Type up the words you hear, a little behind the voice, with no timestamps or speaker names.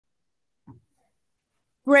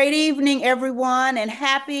Great evening, everyone, and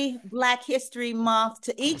happy Black History Month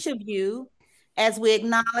to each of you as we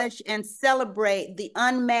acknowledge and celebrate the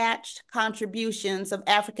unmatched contributions of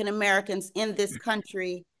African Americans in this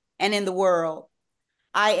country and in the world.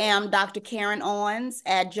 I am Dr. Karen Owens,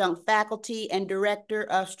 Adjunct Faculty and Director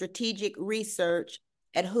of Strategic Research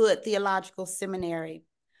at Hood Theological Seminary.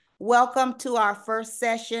 Welcome to our first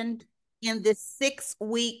session in this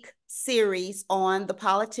 6-week series on the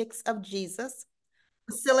politics of Jesus,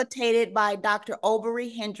 facilitated by Dr. Obery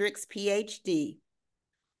Hendricks, Ph.D.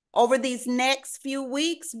 Over these next few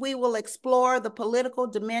weeks, we will explore the political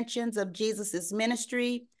dimensions of Jesus's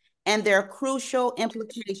ministry and their crucial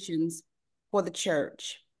implications for the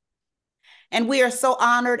church. And we are so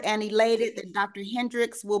honored and elated that Dr.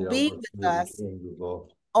 Hendricks will be with us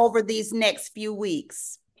over these next few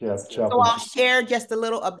weeks. So I'll share just a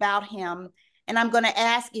little about him, and I'm going to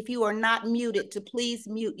ask if you are not muted to please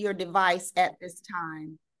mute your device at this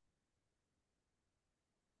time.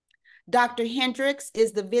 Dr. Hendricks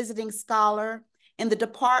is the visiting scholar in the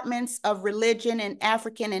departments of Religion and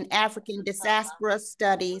African Diaspora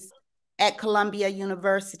Studies at Columbia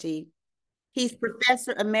University. He's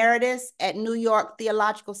Professor Emeritus at New York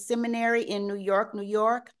Theological Seminary in New York, New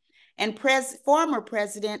York, and former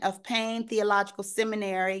president of Payne Theological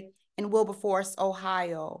Seminary in Wilberforce,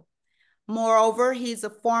 Ohio. Moreover, he's a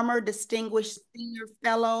former distinguished senior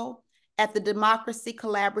fellow at the Democracy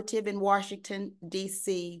Collaborative in Washington,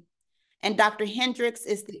 D.C. And Dr. Hendricks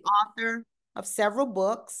is the author of several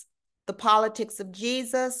books: The Politics of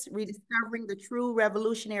Jesus, Rediscovering the True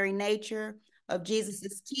Revolutionary Nature of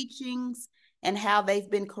Jesus's Teachings and How They've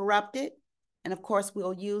Been Corrupted. And of course,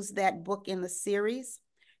 we'll use that book in the series.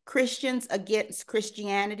 Christians Against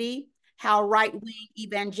Christianity, How Right-Wing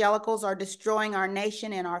Evangelicals Are Destroying Our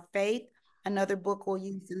Nation and Our Faith, another book we'll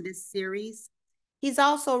use in this series. He's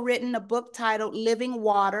also written a book titled Living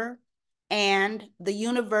Water and The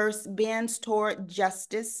Universe Bends Toward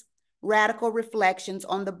Justice, Radical Reflections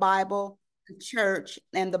on the Bible, the Church,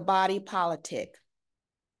 and the Body Politic.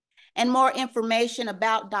 And more information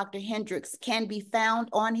about Dr. Hendricks can be found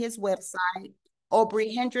on his website,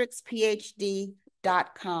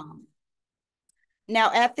 oberyhendricksphd.com.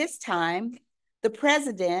 Now, at this time, the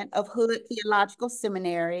president of Hood Theological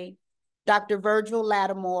Seminary, Dr. Virgil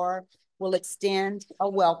Lattimore, will extend a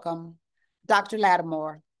welcome. Dr.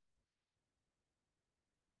 Lattimore.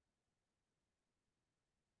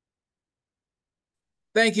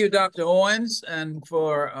 Thank you, Dr. Owens, and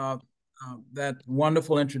for that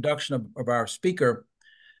wonderful introduction of our speaker.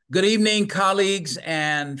 Good evening, colleagues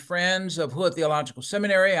and friends of Hood Theological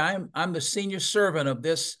Seminary. I'm the senior servant of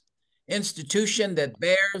this institution that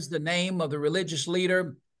bears the name of the religious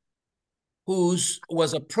leader who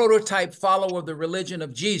was a prototype follower of the religion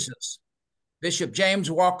of Jesus. Bishop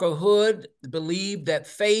James Walker Hood believed that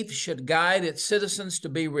faith should guide its citizens to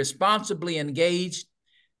be responsibly engaged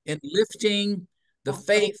in lifting the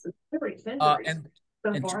faith and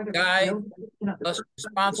to guide us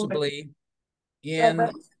responsibly in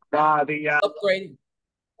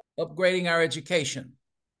upgrading our education,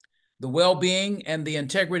 the well-being and the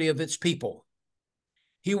integrity of its people.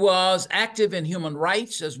 He was active in human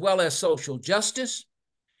rights as well as social justice.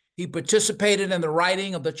 He participated in the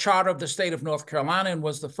writing of the Charter of the State of North Carolina and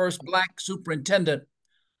was the first Black superintendent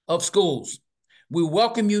of schools. We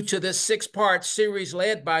welcome you to this 6-part series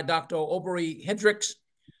led by Dr. Obery Hendricks,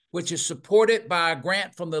 which is supported by a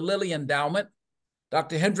grant from the Lilly Endowment.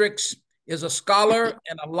 Dr. Hendricks is a scholar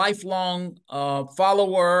and a lifelong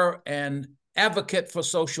follower and advocate for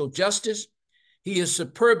social justice. He is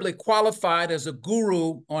superbly qualified as a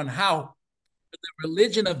guru on how the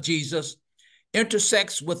religion of Jesus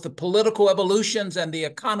intersects with the political evolutions and the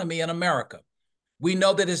economy in America. We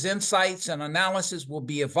know that his insights and analysis will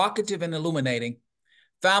be evocative and illuminating.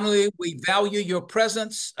 Family, we value your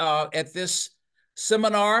presence at this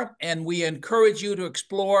seminar, and we encourage you to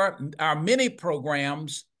explore our many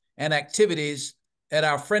programs and activities at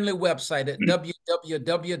our friendly website at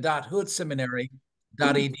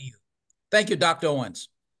www.hoodseminary.edu. Thank you, Dr. Owens.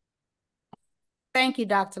 Thank you,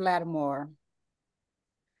 Dr. Lattimore.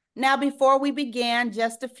 Now, before we begin,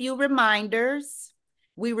 just a few reminders.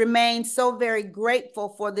 We remain so very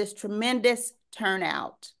grateful for this tremendous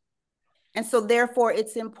turnout. And so therefore,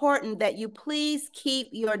 it's important that you please keep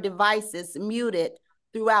your devices muted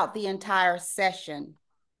throughout the entire session.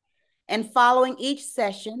 And following each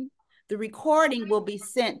session, the recording will be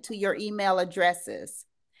sent to your email addresses.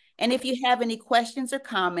 And if you have any questions or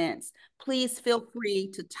comments, please feel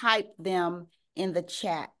free to type them in the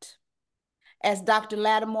chat. As Dr.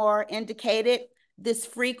 Lattimore indicated, this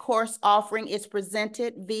free course offering is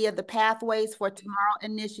presented via the Pathways for Tomorrow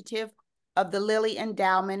initiative of the Lilly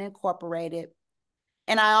Endowment Incorporated.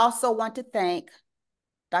 And I also want to thank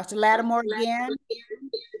Dr. Lattimore again,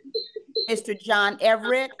 Mr. John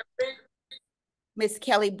Everett, Ms.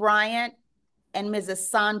 Kelly Bryant, and Mrs.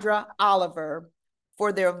 Sandra Oliver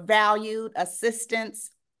for their valued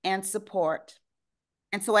assistance and support.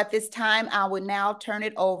 And so at this time, I will now turn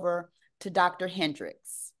it over to Dr.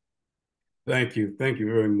 Hendricks. Thank you. Thank you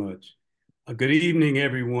very much. Good evening,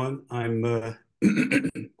 everyone. I'm,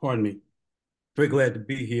 pardon me, very glad to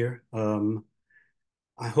be here.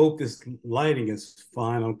 I hope this lighting is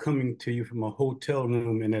fine. I'm coming to you from a hotel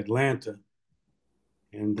room in Atlanta.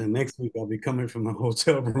 And the next week I'll be coming from a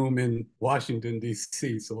hotel room in Washington,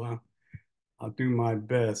 D.C. So I'll do my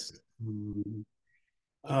best. I'm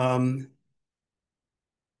going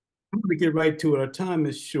to get right to it. Our time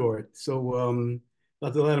is short. So,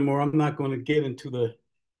 Dr. Lattimore, I'm not going to get into the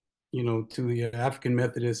to the African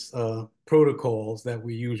Methodist protocols that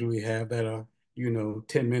we usually have that are,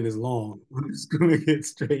 10 minutes long. I'm just going to get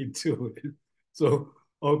straight to it. So,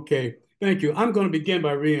 okay, thank you. I'm going to begin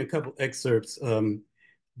by reading a couple excerpts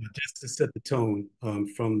just to set the tone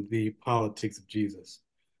from the Politics of Jesus.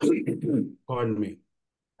 Pardon me.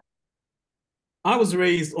 I was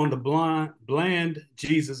raised on the bland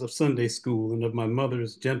Jesus of Sunday school and of my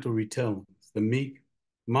mother's gentle retellings, the meek,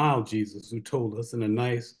 mild Jesus who told us in a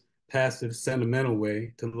nice, passive, sentimental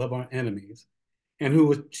way to love our enemies, and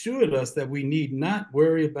who assured us that we need not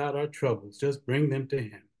worry about our troubles, just bring them to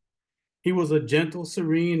him. He was a gentle,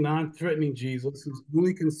 serene, non-threatening Jesus whose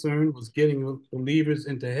only concern was getting believers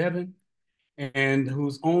into heaven and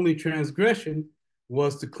whose only transgression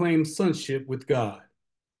was to claim sonship with God.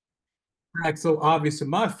 Fact so obvious to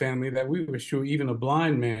my family that we were sure even a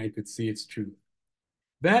blind man could see its truth.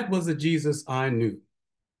 That was the Jesus I knew.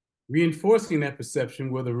 Reinforcing that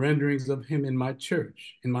perception were the renderings of him in my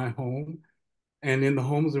church, in my home, and in the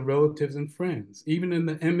homes of relatives and friends, even in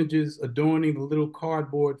the images adorning the little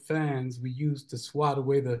cardboard fans we used to swat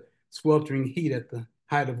away the sweltering heat at the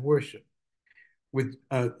height of worship, with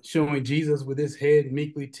showing Jesus with his head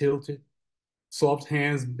meekly tilted, soft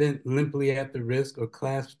hands bent limply at the wrist or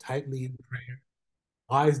clasped tightly in prayer,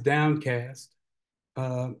 eyes downcast,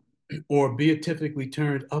 or beatifically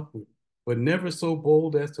turned upward, but never so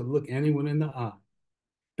bold as to look anyone in the eye.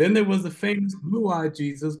 Then there was the famous blue-eyed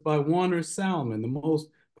Jesus by Warner Salmon, the most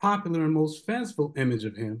popular and most fanciful image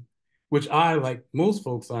of him, which I, like most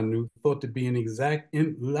folks I knew, thought to be an exact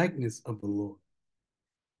likeness of the Lord.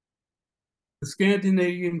 The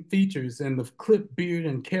Scandinavian features and the clipped beard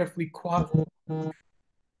and carefully coiffed,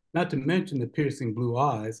 not to mention the piercing blue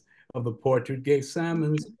eyes of the portrait, gave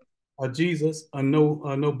Salmon's Jesus a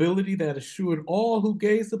nobility that assured all who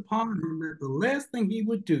gazed upon him that the last thing he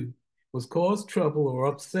would do was cause trouble or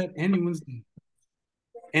upset anyone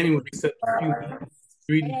except a few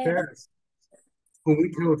greedy Pharisees, whom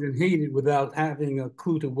we children hated without having a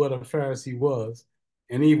clue to what a Pharisee was,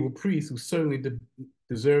 an evil priest who certainly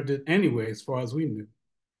deserved it anyway, as far as we knew.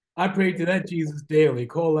 I prayed to that Jesus daily,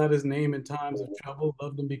 called out his name in times of trouble,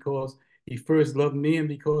 loved him because he first loved me and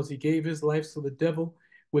because he gave his life so the devil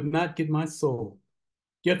would not get my soul.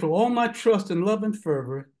 Yet for all my trust and love and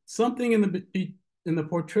fervor, something in the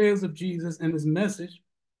portrayals of Jesus and his message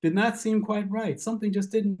did not seem quite right. Something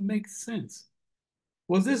just didn't make sense.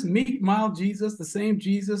 Was this meek, mild Jesus the same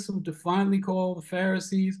Jesus who defiantly called the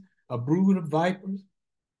Pharisees a brood of vipers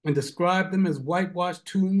and described them as whitewashed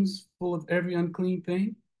tombs full of every unclean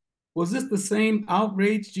thing? Was this the same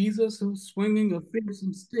outraged Jesus who, swinging a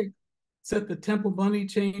fearsome stick, set the temple bunny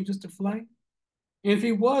changes to flight? And if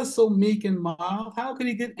he was so meek and mild, how could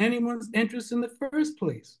he get anyone's interest in the first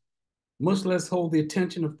place? Much less hold the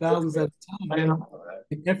attention of thousands at a time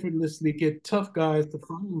and effortlessly get tough guys to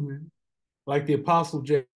follow him, like the Apostle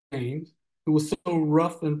James, who was so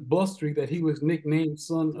rough and blustery that he was nicknamed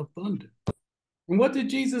Son of Thunder. And what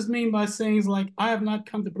did Jesus mean by sayings like, I have not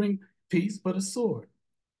come to bring peace, but a sword?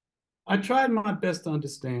 I tried my best to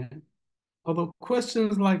understand, although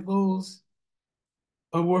questions like those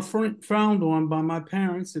were frowned on by my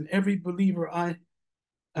parents and every believer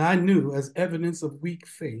I knew as evidence of weak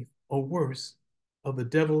faith, or worse, of the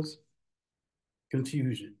devil's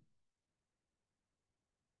confusion.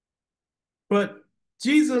 But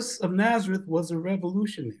Jesus of Nazareth was a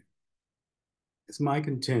revolutionary. It's my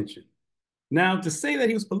contention. Now, to say that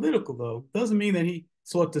he was political, though, doesn't mean that he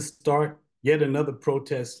sought to start yet another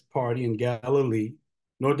protest party in Galilee,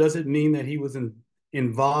 nor does it mean that he was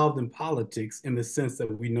involved in politics in the sense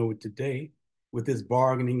that we know it today, with his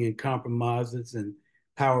bargaining and compromises and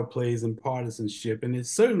power plays and partisanship. And it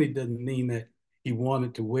certainly doesn't mean that he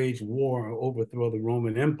wanted to wage war or overthrow the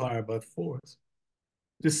Roman Empire by force.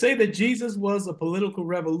 To say that Jesus was a political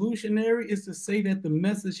revolutionary is to say that the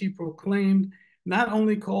message he proclaimed not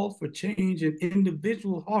only called for change in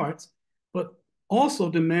individual hearts, but also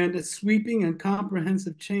demanded sweeping and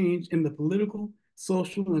comprehensive change in the political,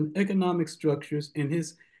 social, and economic structures in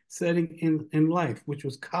his setting in life, which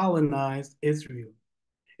was colonized Israel.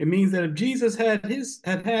 It means that if Jesus had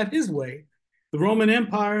his way, the Roman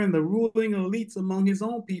Empire and the ruling elites among his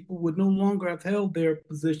own people would no longer have held their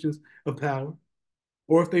positions of power.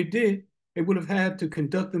 Or if they did, they would have had to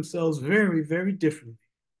conduct themselves very, very differently.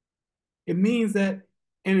 It means that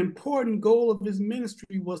an important goal of his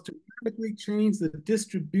ministry was to radically change the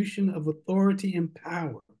distribution of authority and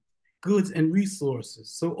power, goods and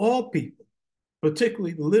resources. So all people,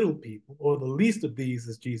 particularly the little people, or the least of these,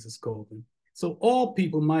 as Jesus called them, so all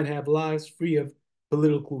people might have lives free of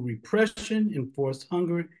political repression, enforced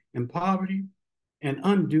hunger and poverty, and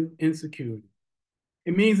undue insecurity.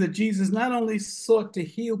 It means that Jesus not only sought to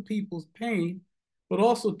heal people's pain, but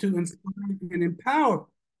also to inspire and empower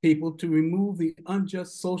people to remove the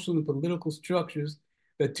unjust social and political structures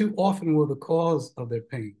that too often were the cause of their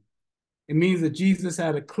pain. It means that Jesus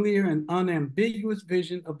had a clear and unambiguous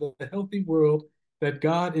vision of the healthy world that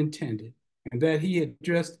God intended, and that he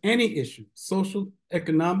addressed any issue, social,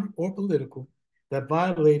 economic, or political, that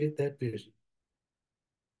violated that vision.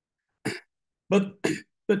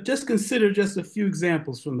 But just consider just a few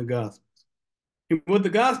examples from the Gospels. In what the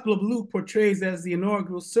Gospel of Luke portrays as the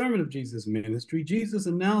inaugural sermon of Jesus' ministry, Jesus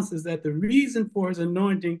announces that the reason for his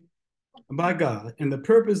anointing by God and the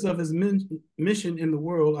purpose of his mission in the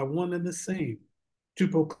world are one and the same: to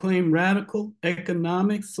proclaim radical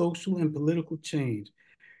economic, social, and political change.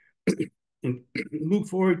 In Luke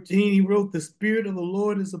 14, he wrote, "The Spirit of the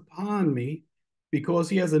Lord is upon me, because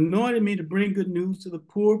he has anointed me to bring good news to the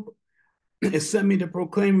poor, has sent me to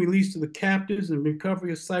proclaim release to the captives and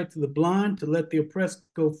recovery of sight to the blind, to let the oppressed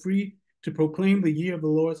go free, to proclaim the year of the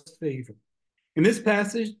Lord's favor." In this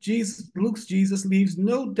passage, Luke's Jesus leaves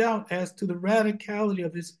no doubt as to the radicality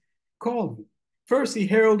of his calling. First, he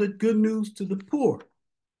heralded good news to the poor.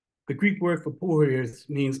 The Greek word for poor here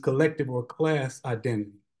means collective or class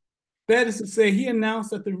identity. That is to say, he announced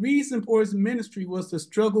that the reason for his ministry was the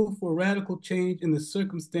struggle for radical change in the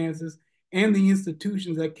circumstances and the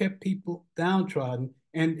institutions that kept people downtrodden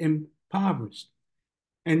and impoverished.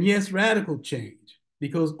 And yes, radical change,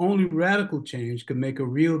 because only radical change could make a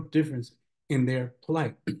real difference in their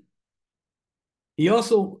plight. He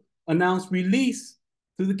also announced release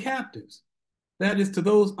to the captives, that is, to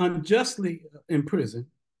those unjustly imprisoned,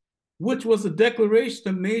 which was a declaration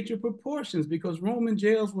of major proportions, because Roman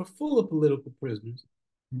jails were full of political prisoners,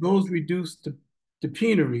 those reduced to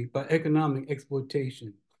penury by economic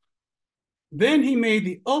exploitation. Then he made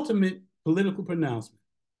the ultimate political pronouncement.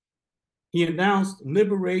 He announced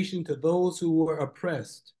liberation to those who were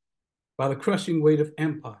oppressed by the crushing weight of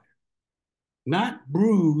empire. Not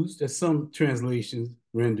bruised, as some translations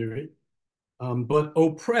render it, but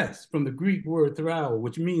oppressed, from the Greek word thrao,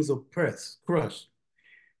 which means oppress, crush.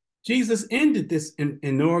 Jesus ended this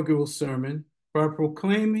inaugural sermon by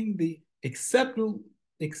proclaiming the acceptable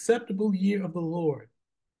year of the Lord,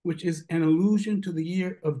 which is an allusion to the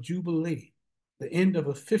year of Jubilee, the end of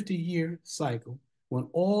a 50-year cycle, when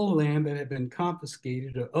all land that had been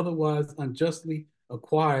confiscated or otherwise unjustly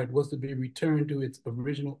acquired was to be returned to its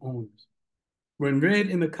original owners. When read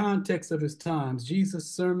in the context of his times, Jesus'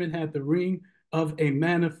 sermon had the ring of a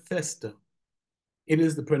manifesto. It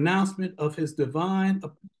is the pronouncement of his divine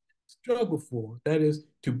struggle for, that is,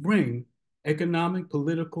 to bring economic,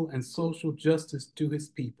 political, and social justice to his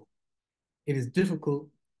people. It is difficult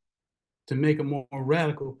to make a more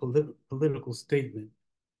radical political statement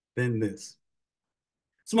than this.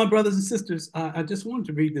 So my brothers and sisters, I just wanted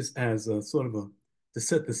to read this as a sort of to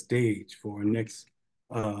set the stage for our next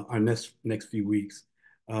few weeks,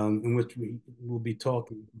 in which we will be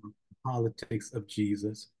talking about the politics of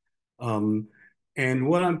Jesus. And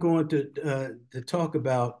what I'm going to talk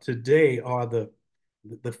about today are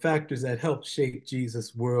the factors that help shape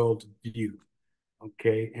Jesus' worldview.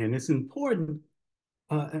 Okay, and it's important.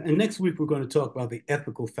 And next week we're going to talk about the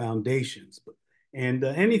ethical foundations. And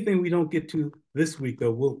anything we don't get to this week,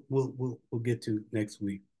 though, we'll get to next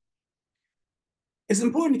week. It's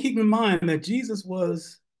important to keep in mind that Jesus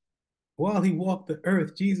was, while he walked the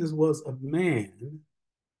earth, Jesus was a man,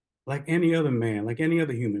 like any other man, like any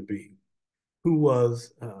other human being, who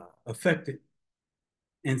was affected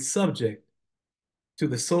and subject to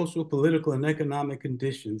the social, political, and economic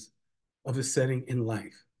conditions of his setting in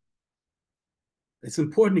life. It's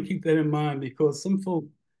important to keep that in mind, because some folk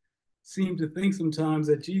seem to think sometimes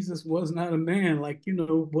that Jesus was not a man, like,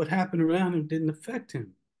 what happened around him didn't affect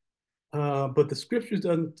him. but the scriptures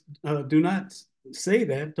do not say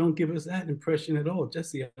that, don't give us that impression at all,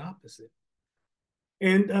 just the opposite.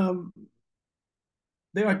 And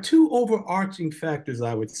there are two overarching factors,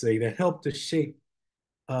 I would say, that help to shape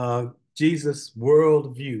Jesus'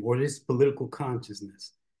 worldview or his political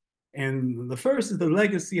consciousness. And the first is the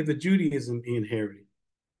legacy of the Judaism he inherited.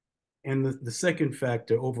 And the second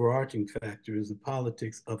factor, overarching factor, is the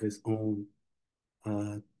politics of his own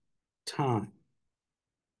time.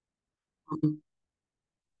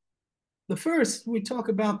 The first, we talk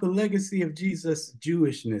about the legacy of Jesus'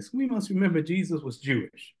 Jewishness. We must remember Jesus was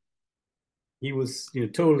Jewish. He was,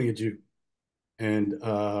 totally a Jew. And,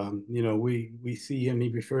 we see him, he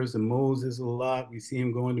refers to Moses a lot. We see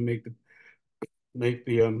him going to make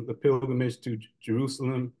the pilgrimage to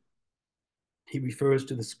Jerusalem. He refers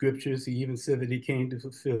to the scriptures. He even said that he came to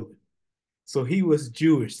fulfill it. So he was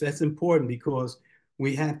Jewish. That's important because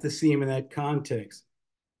we have to see him in that context.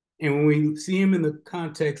 And when we see him in the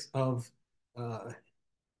context of the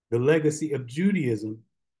legacy of Judaism,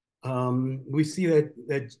 we see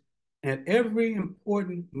that at every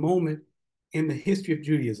important moment in the history of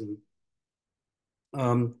Judaism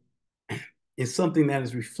is something that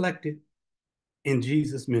is reflected in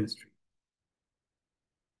Jesus' ministry.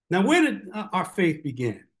 Now, where did our faith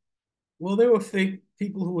begin? Well, there were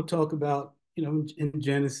people who would talk about, in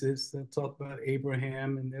Genesis, they'll talk about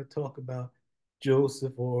Abraham and they'll talk about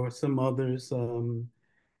Joseph or some others.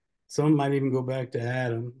 Some might even go back to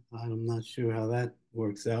Adam. I'm not sure how that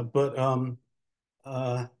works out. But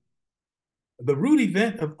the root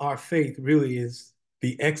event of our faith really is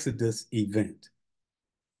the Exodus event.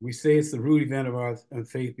 We say it's the root event of our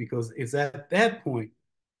faith because it's at that point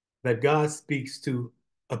that God speaks to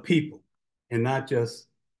a people and not just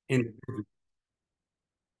individuals.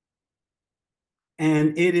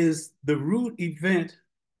 And it is the root event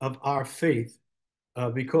of our faith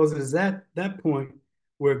because it is at that point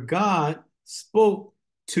where God spoke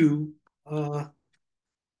to the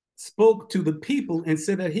people and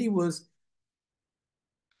said that he was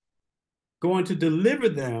going to deliver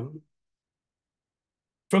them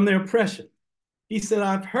from their oppression. He said,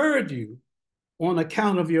 I've heard you on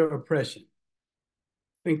account of your oppression.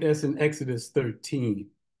 I think that's in Exodus 13.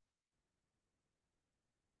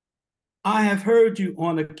 I have heard you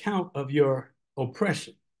on account of your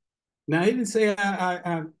oppression. Now, he didn't say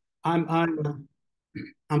I'm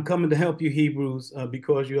coming to help you, Hebrews,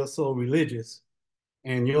 because you're so religious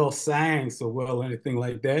and you all sang so well, or anything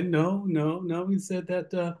like that. No. He said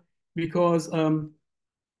that because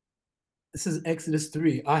this is Exodus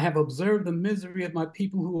 3. I have observed the misery of my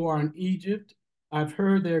people who are in Egypt. I've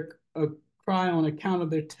heard their cry on account of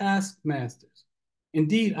their taskmasters.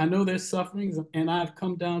 Indeed, I know their sufferings, and I've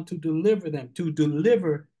come down to deliver them,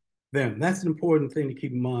 That's an important thing to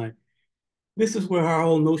keep in mind. This is where our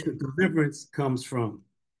whole notion of deliverance comes from.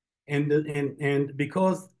 And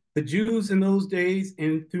because the Jews in those days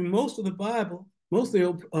and through most of the Bible, most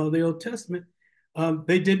of the Old Testament,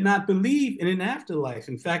 they did not believe in an afterlife.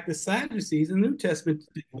 In fact, the Sadducees in the New Testament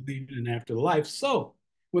didn't believe in an afterlife. So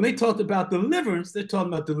when they talked about deliverance, they're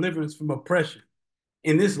talking about deliverance from oppression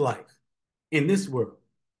in this life, in this world.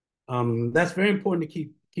 That's very important to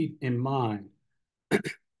keep in mind.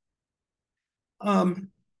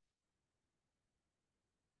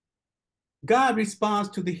 God responds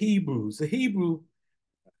to the Hebrews. The Hebrew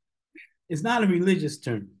is not a religious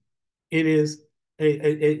term. It is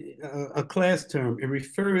a class term. It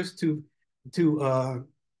refers to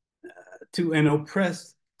an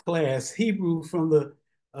oppressed class. Hebrew from the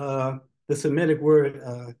Semitic word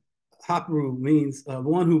Hapru means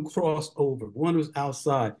one who crossed over, one who's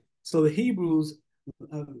outside. So the Hebrews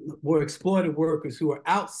were exploited workers who were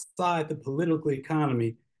outside the political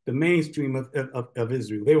economy, the mainstream of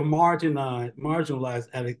Israel. They were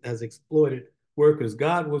marginalized as exploited workers.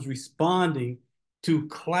 God was responding to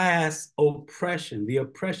class oppression, the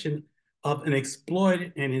oppression of an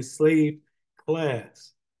exploited and enslaved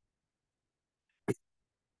class.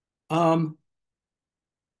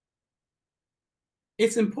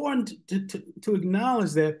 It's important to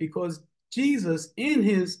acknowledge that because Jesus, in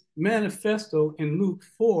his manifesto in Luke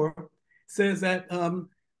 4, says that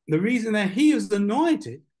the reason that he is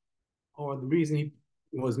anointed, or the reason he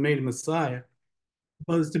was made a Messiah,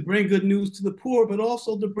 was to bring good news to the poor, but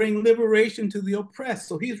also to bring liberation to the oppressed.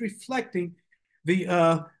 So he's reflecting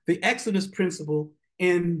the Exodus principle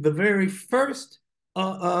in the very first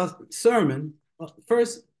sermon,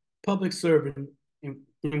 first public sermon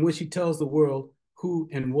in which he tells the world who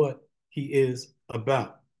and what he is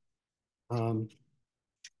about.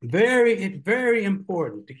 Very, very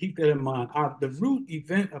important to keep that in mind. The root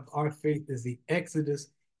event of our faith is the Exodus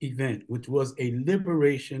event, which was a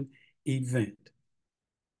liberation event.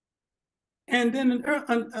 And then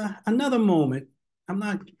another moment, we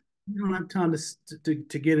don't have time to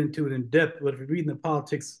get into it in depth, but if you're reading the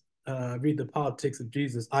politics, read the politics of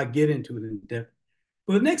Jesus, I get into it in depth.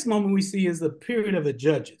 But the next moment we see is the period of the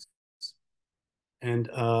judges. And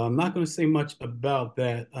I'm not going to say much about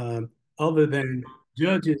that, other than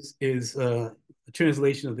judges is a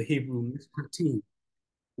translation of the Hebrew mishpatim,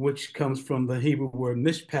 which comes from the Hebrew word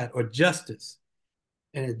mishpat, or justice.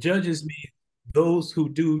 And judges mean those who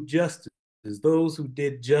do justice, those who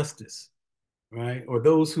did justice, right? Or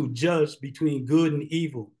those who judged between good and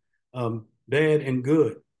evil, bad and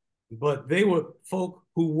good. But they were folk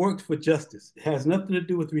who worked for justice. It has nothing to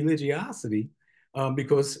do with religiosity,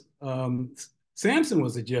 because Samson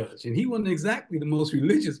was a judge, and he wasn't exactly the most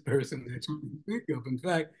religious person that you can think of. In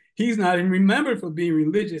fact, he's not even remembered for being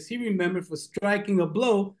religious. He remembered for striking a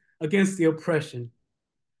blow against the oppression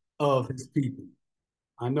of his people.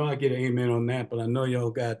 I know I get an amen on that, but I know y'all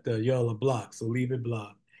got y'all are blocked, so leave it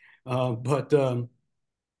blocked. So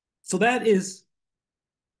that is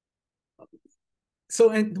so.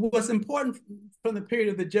 And what's important from the period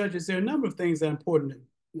of the judges, there are a number of things that are important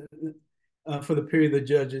for the period of the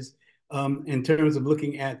judges, in terms of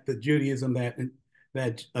looking at the Judaism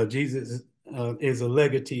that Jesus is a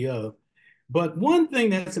legatee of. But one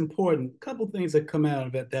thing that's important, a couple things that come out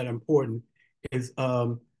of it that are important, is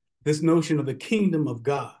this notion of the kingdom of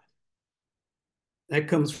God. That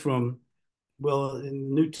comes from, well, in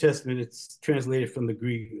the New Testament, it's translated from the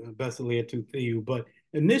Greek, Facilitator Theou, but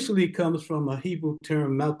initially it comes from a Hebrew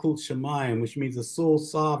term, Malkut Shemayim, which means the sole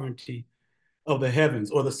sovereignty of the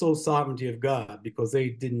heavens, or the sole sovereignty of God, because they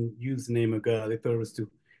didn't use the name of God. They thought it was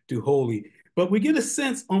too holy. But we get a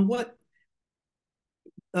sense on what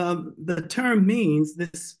the term means,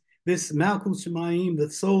 this Malkut Shemayim,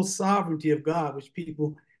 the sole sovereignty of God, which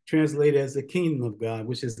people translate as the kingdom of God,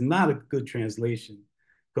 which is not a good translation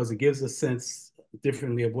because it gives a sense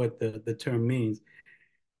differently of what the term means.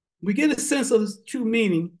 We get a sense of its true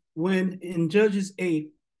meaning when in Judges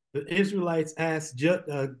 8, the Israelites asked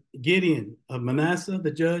Gideon of Manasseh,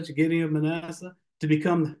 the judge Gideon of Manasseh, to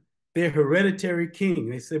become their hereditary king.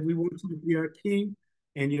 They said, we want you to be our king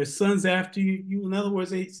and your sons after you. In other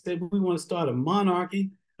words, they said, we want to start a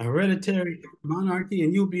monarchy, a hereditary monarchy,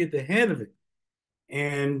 and you'll be at the head of it.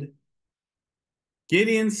 And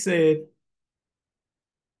Gideon said,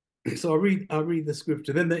 so I'll read the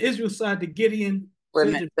scripture. Then the Israel side to Gideon. Wait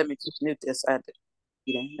a minute, let me just mute this.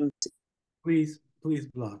 Please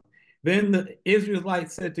block. Then the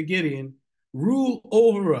Israelites said to Gideon, rule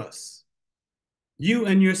over us, you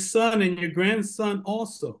and your son and your grandson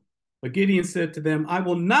also. But Gideon said to them, I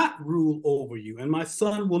will not rule over you, and my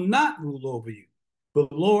son will not rule over you. The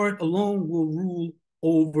Lord alone will rule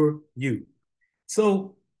over you.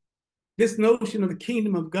 So this notion of the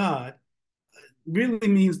kingdom of God really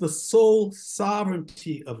means the sole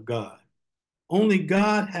sovereignty of God. Only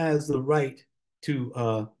God has the right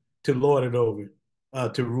to lord it over,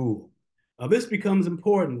 to rule. This becomes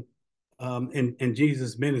important in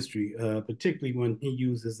Jesus' ministry, particularly when he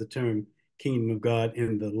uses the term kingdom of God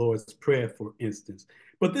in the Lord's Prayer, for instance.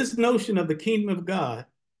 But this notion of the kingdom of God,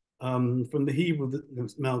 from the Hebrew,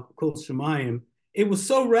 Malkut Shemayim, it was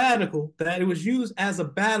so radical that it was used as a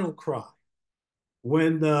battle cry.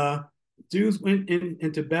 When the Jews went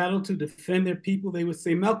into battle to defend their people, they would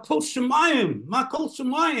say, Malkut Shemayim, Malkut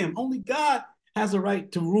Shemayim. Only God has a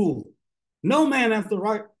right to rule. No man has the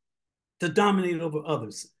right to dominate over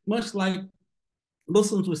others. Much like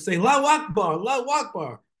Muslims would say, Allahu Akbar, Allahu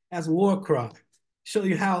Akbar, as a war cry. Show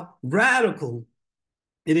you how radical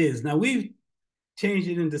it is. Now we've changed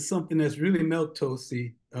it into something that's really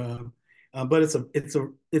milquetoasty, but it's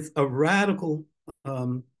a radical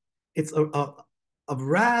a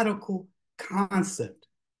radical concept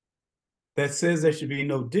that says there should be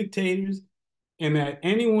no dictators, and that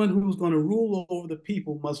anyone who's going to rule over the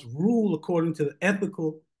people must rule according to the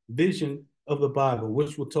ethical vision of the Bible,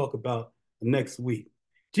 which we'll talk about next week.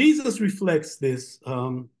 Jesus reflects this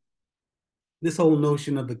this whole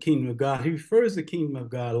notion of the kingdom of God. He refers to the kingdom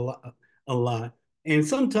of God a lot. And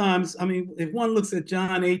sometimes, I mean, if one looks at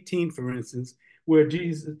John 18, for instance, where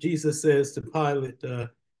Jesus says to Pilate,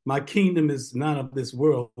 my kingdom is not of this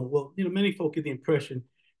world. Well, you know, many folk get the impression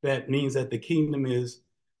that means that the kingdom is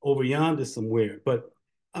over yonder somewhere. But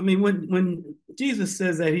I mean, when Jesus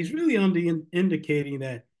says that, he's really indicating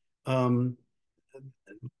that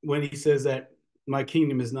when he says that my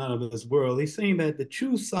kingdom is not of this world, he's saying that the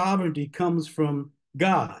true sovereignty comes from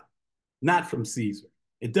God, not from Caesar.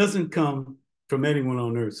 It doesn't come from anyone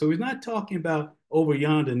on earth. So he's not talking about over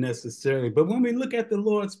yonder necessarily. But when we look at the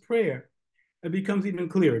Lord's Prayer, it becomes even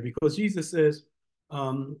clearer, because Jesus says,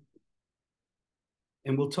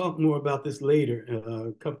 and we'll talk more about this later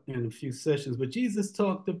in a few sessions, but Jesus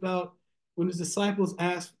talked about when his disciples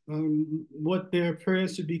asked what their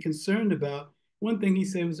prayers should be concerned about, one thing he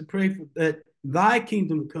said was to pray for that thy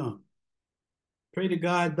kingdom come. Pray to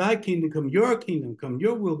God, thy kingdom come,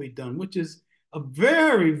 your will be done, which is a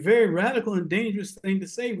very, very radical and dangerous thing to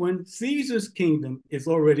say when Caesar's kingdom is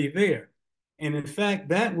already there. And in fact,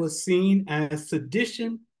 that was seen as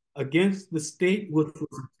sedition against the state, which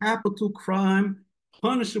was a capital crime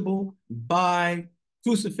punishable by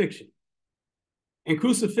crucifixion. And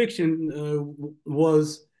crucifixion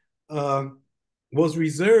was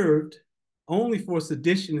reserved only for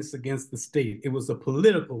seditionists against the state. It was a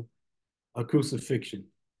political crucifixion.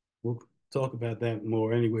 We'll talk about that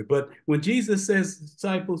more anyway. But when Jesus says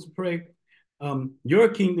disciples pray, your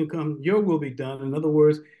kingdom come, your will be done. In other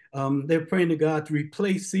words, they're praying to God to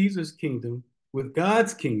replace Caesar's kingdom with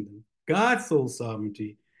God's kingdom, God's sole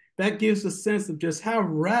sovereignty. That gives a sense of just how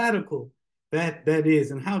radical that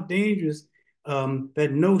is and how dangerous that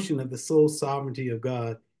notion of the sole sovereignty of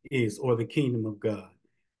God is, or the kingdom of God.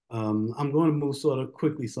 I'm going to move sort of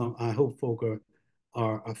quickly, so I hope folk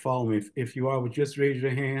are following me. If you are, would just raise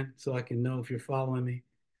your hand so I can know if you're following me.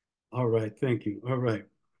 All right, thank you. All right.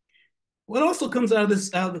 What also comes out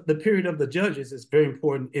of the period of the judges is very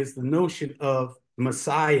important, is the notion of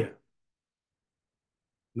Messiah.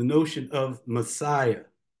 The notion of Messiah.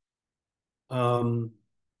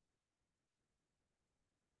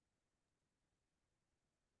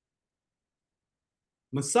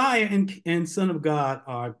 Messiah and Son of God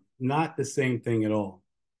are not the same thing at all.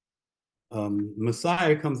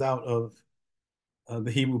 Messiah comes out of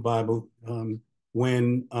the Hebrew Bible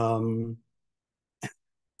when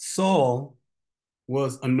Saul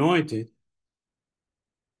was anointed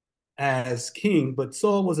as king, but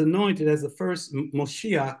Saul was anointed as the first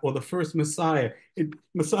Moshiach, or the first Messiah.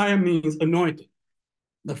 Messiah means anointed.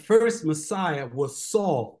 The first Messiah was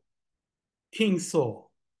Saul, King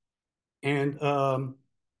Saul. And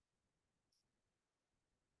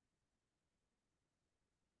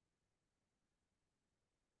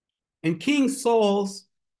King Saul's,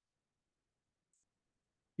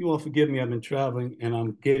 you all forgive me, I've been traveling and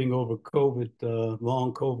I'm getting over COVID,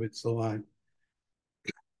 long COVID, so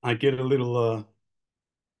I get a little,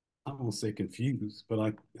 I won't say confused,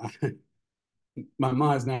 but my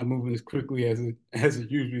mind's not moving as quickly as it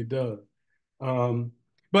usually does.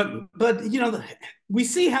 But you know, we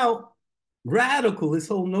see how radical this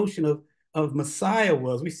whole notion of Messiah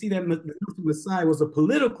was. We see that Messiah was a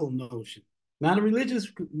political notion, not a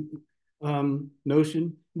religious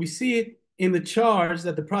notion. We see it in the charge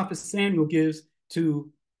that the prophet Samuel gives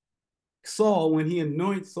to Saul when he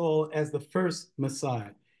anoints Saul as the first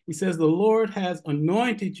Messiah. He says, the Lord has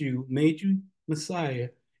anointed you, made you Messiah,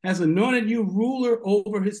 has anointed you ruler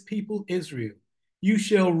over his people Israel. You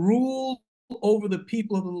shall rule over the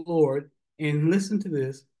people of the Lord, and listen to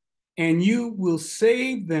this, and you will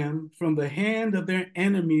save them from the hand of their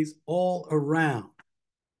enemies all around.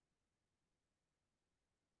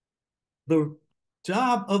 The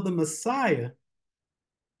job of the Messiah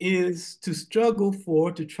is to struggle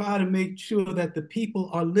to try to make sure that the people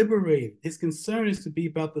are liberated. His concern is to be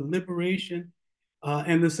about the liberation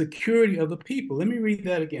and the security of the people. Let me read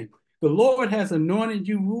that again. The Lord has anointed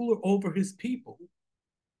you ruler over his people,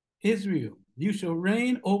 Israel. You shall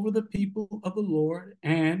reign over the people of the Lord,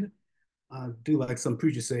 and do like some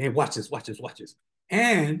preachers say, hey, watch this, watch this, watch this.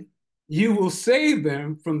 And you will save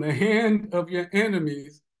them from the hand of your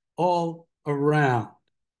enemies all around.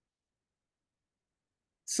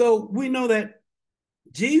 So we know that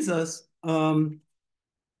Jesus, the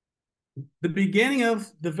beginning of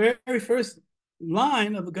the very first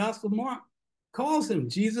line of the Gospel of Mark calls him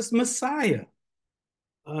Jesus Messiah.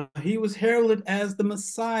 He was heralded as the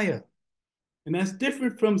Messiah. And that's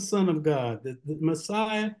different from Son of God. The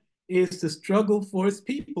Messiah is to struggle for his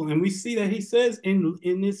people. And we see that he says in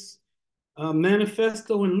this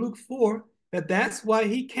manifesto in Luke 4 that that's why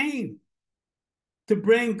he came, to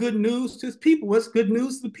bring good news to his people. What's good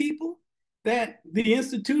news to the people? That the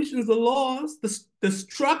institutions, the laws, the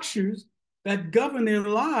structures that govern their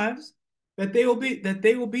lives, that they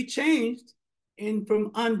will be changed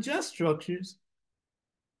from unjust structures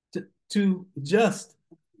to just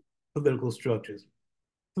political structures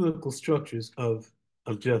of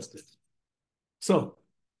justice. So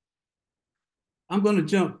I'm going to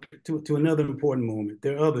jump to another important moment.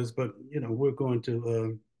 There are others, but we're going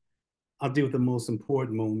to I'll deal with the most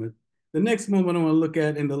important moment. The next moment I want to look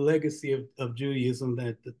at in the legacy of Judaism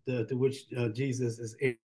to which Jesus is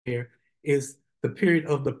heir is the period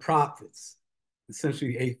of the prophets,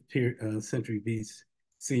 essentially the 8th century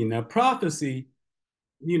BC. Now, prophecy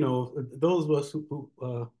you know, those of us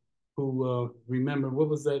who remember, what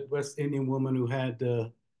was that West Indian woman who had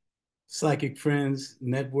Psychic Friends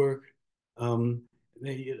Network? Um,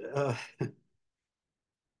 they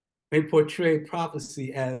they portray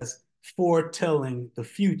prophecy as foretelling the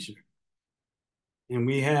future. And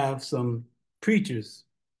we have some preachers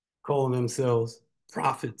calling themselves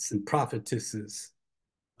prophets and prophetesses.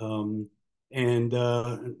 Um, and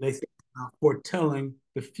they say foretelling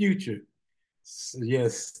the future. So,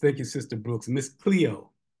 yes, thank you, Sister Brooks. Miss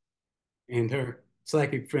Cleo and her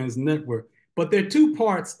Psychic Friends Network. But there are two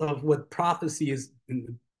parts of what prophecy is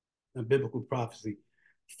in the biblical prophecy.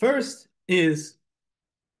 First is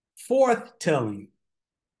forthtelling.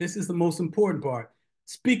 This is the most important part.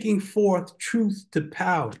 Speaking forth truth to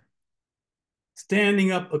power,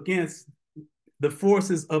 standing up against the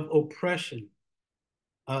forces of oppression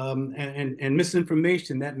and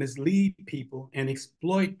misinformation that mislead people and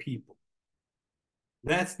exploit people.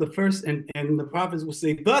 That's the first, and the prophets will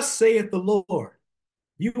say, "Thus saith the Lord,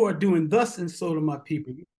 you are doing thus and so to my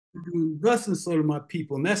people. You are doing thus and so to my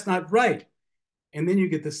people," and that's not right. And then you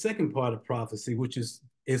get the second part of prophecy, which is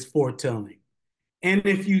foretelling. And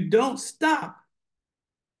if you don't stop,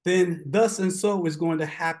 then thus and so is going to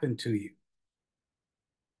happen to you.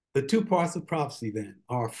 The two parts of prophecy then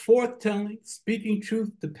are foretelling, speaking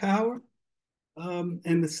truth to power,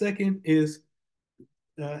 and the second is,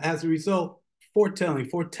 as a result, foretelling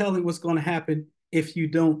what's going to happen if you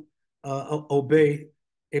don't obey,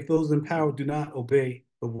 if those in power do not obey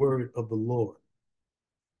the word of the Lord.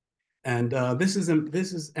 And this is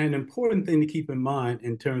an important thing to keep in mind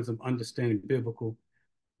in terms of understanding biblical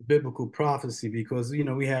prophecy, because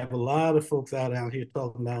we have a lot of folks out here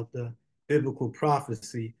talking about the biblical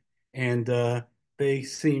prophecy, and they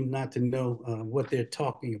seem not to know what they're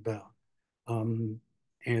talking about.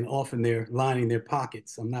 And often they're lining their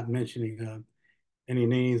pockets. I'm not mentioning any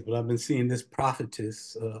names, but I've been seeing this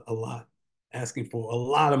prophetess a lot, asking for a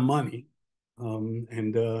lot of money.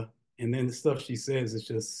 And then the stuff she says, it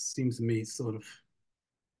just seems to me sort of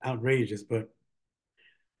outrageous, but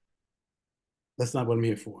that's not what I'm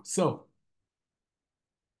here for. So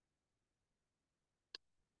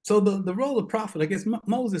the role of prophet, I guess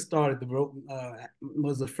Moses started the role,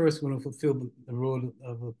 was the first one to fulfill the role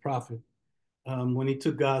of a prophet when he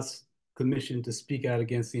took God's commission to speak out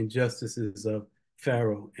against the injustices of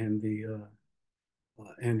Pharaoh and the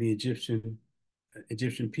Egyptian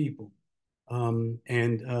people. And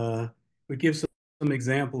we give some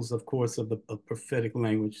examples, of course, of prophetic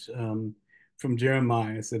language from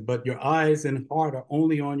Jeremiah. It said, "But your eyes and heart are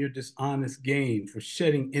only on your dishonest gain, for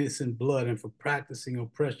shedding innocent blood and for practicing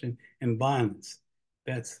oppression and violence."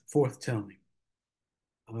 That's forthtelling.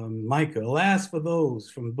 Micah, "Alas for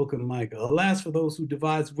those," from the book of Micah, "alas for those who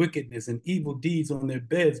devise wickedness and evil deeds on their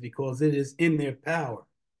beds, because it is in their power.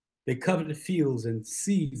 They covet the fields and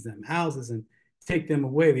seize them, houses, and take them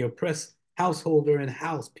away. They oppress householder and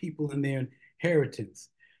house, people in their inheritance."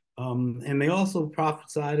 And they also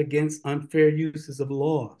prophesied against unfair uses of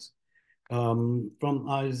laws. From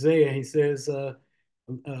Isaiah, he says,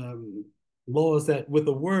 laws that with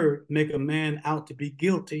a word make a man out to be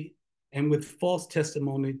guilty, and with false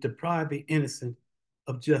testimony deprive the innocent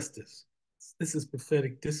of justice. This is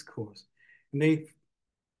prophetic discourse. And they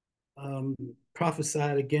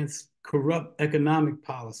prophesied against corrupt economic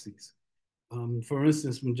policies. For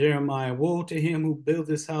instance, from Jeremiah, "Woe to him who builds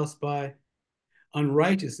his house by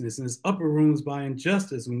unrighteousness and his upper rooms by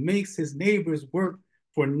injustice, who makes his neighbors work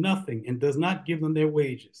for nothing and does not give them their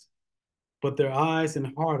wages. But their eyes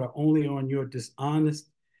and heart are only on your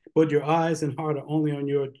dishonest, but your eyes and heart are only on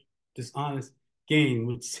your dishonest gain,"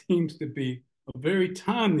 which seems to be a very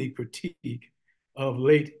timely critique of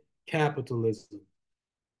late capitalism.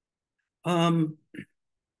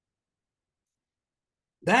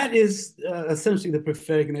 That is essentially the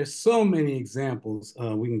prophetic, and there's so many examples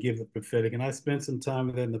we can give the prophetic, and I spent some time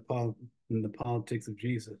with that in the politics of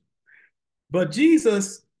Jesus. But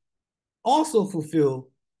Jesus also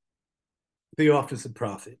fulfilled the office of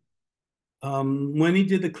prophet when he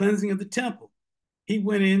did the cleansing of the temple. He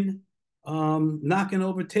went in knocking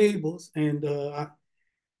over tables and,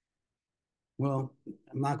 well,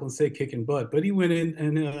 I'm not going to say kicking butt, but he went in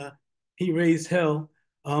and he raised hell,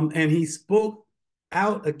 and he spoke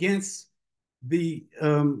out against the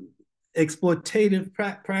exploitative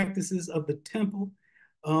practices of the temple,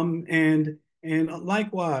 and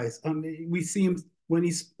likewise, we see him when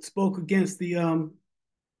he spoke against the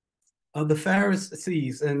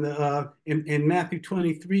Pharisees, and in Matthew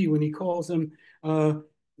 23 when he calls them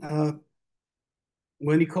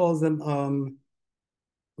when he calls them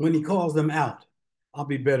out. I'll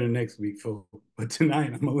be better next week, folks. But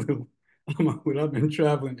tonight I'm a I've been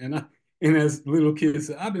traveling, and as little kids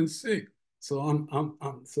said, I've been sick, so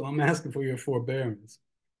I'm asking for your forbearance.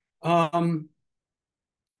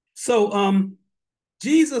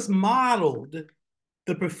 Jesus modeled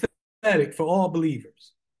the prophetic for all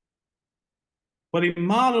believers, but he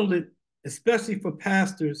modeled it especially for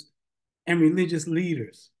pastors and religious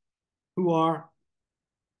leaders who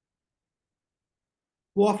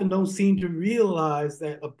often don't seem to realize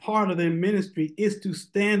that a part of their ministry is to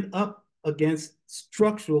stand up against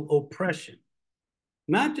structural oppression,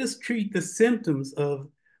 not just treat the symptoms of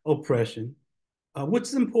oppression, which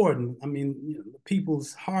is important. I mean,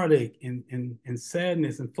 people's heartache and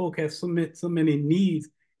sadness, and folk have so many needs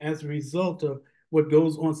as a result of what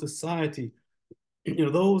goes on in society.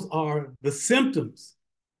 Those are the symptoms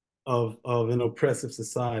of an oppressive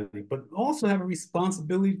society, but also have a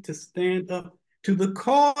responsibility to stand up to the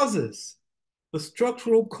causes, the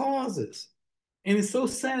structural causes. And it's so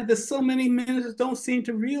sad that so many ministers don't seem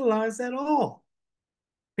to realize that at all.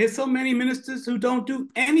 There's so many ministers who don't do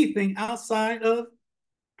anything outside of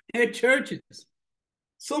their churches.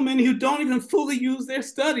 So many who don't even fully use their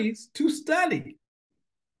studies to study,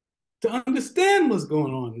 to understand what's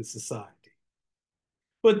going on in society.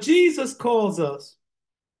 But Jesus calls us,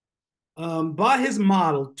 by his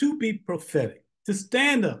model, to be prophetic, to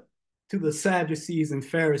stand up to the Sadducees and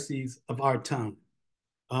Pharisees of our time,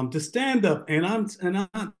 to stand up.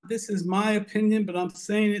 This is my opinion, but I'm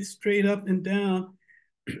saying it straight up and down.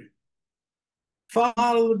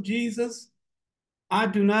 Follower of Jesus, I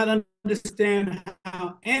do not understand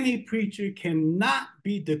how any preacher cannot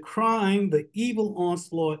be decrying the evil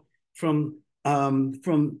onslaught from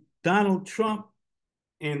Donald Trump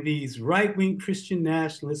and these right-wing Christian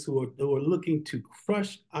nationalists who are looking to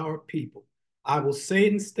crush our people. I will say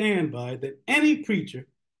it and stand by it, that any preacher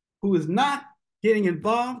who is not getting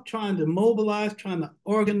involved, trying to mobilize, trying to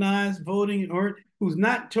organize voting, or who's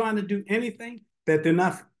not trying to do anything, that they're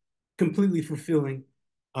not completely fulfilling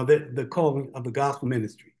the calling of the gospel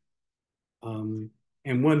ministry. And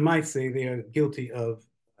one might say they are guilty of,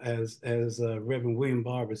 as Reverend William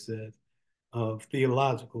Barber said, of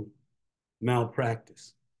theological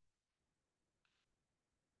malpractice.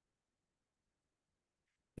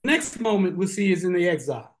 The next moment we'll see is in the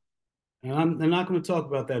exile. And I'm not going to talk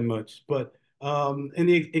about that much, but in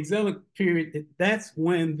the exilic period, that's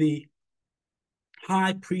when the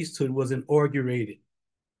high priesthood was inaugurated.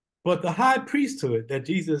 But the high priesthood that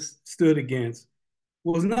Jesus stood against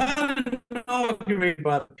was not inaugurated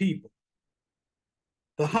by the people.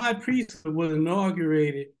 The high priesthood was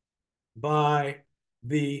inaugurated by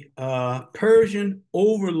the Persian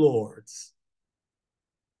overlords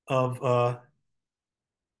of the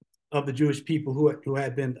Jewish people who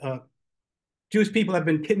had been Jewish people have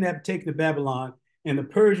been kidnapped, taken to Babylon, and the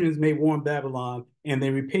Persians made war on Babylon, and they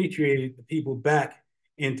repatriated the people back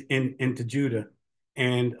into Judah.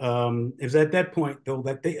 And it was at that point, though,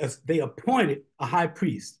 that they appointed a high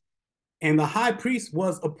priest. And the high priest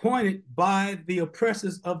was appointed by the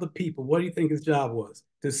oppressors of the people. What do you think his job was?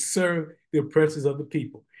 To serve the oppressors of the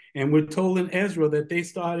people. And we're told in Ezra that they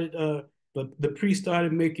started, the priest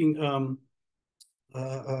started making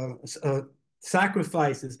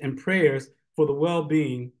sacrifices and prayers for the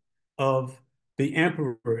well-being of the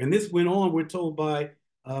emperor. And this went on, we're told by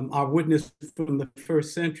our witness from the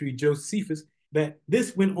first century, Josephus, that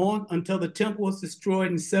this went on until the temple was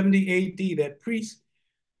destroyed in 70 AD, that priests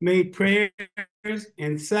made prayers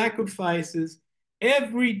and sacrifices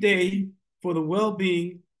every day for the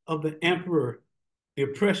well-being of the emperor, the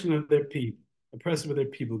oppression of their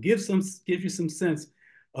people, gives you some sense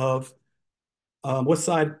of what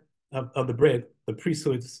side of the bread the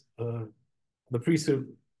priesthood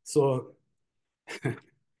saw.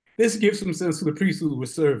 This gives some sense to the priesthood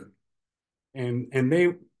was serving, and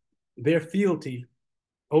their fealty,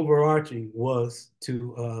 overarching, was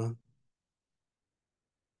to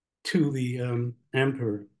the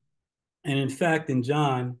emperor. And in fact, in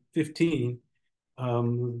John 15,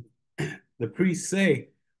 the priests say,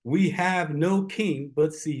 "We have no king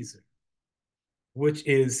but Caesar," which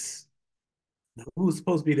is, who's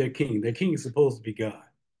supposed to be their king? Their king is supposed to be God.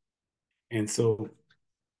 And so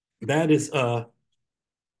that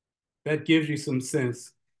gives you some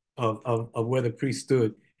sense of where the priest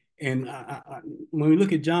stood. And when we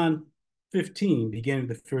look at John 15, beginning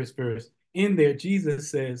with the first verse, in there, Jesus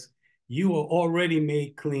says, "You are already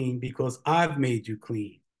made clean because I've made you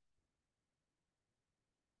clean."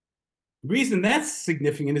 The reason that's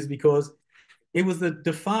significant is because it was the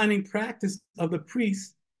defining practice of the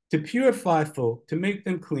priests to purify folk, to make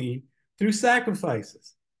them clean through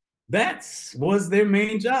sacrifices. That was their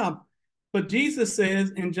main job. But Jesus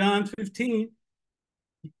says in John 15,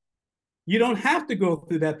 You don't have to go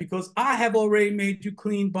through that because I have already made you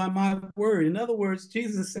clean by my word. In other words,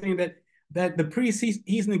 Jesus is saying that the priests,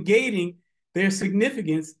 he's negating their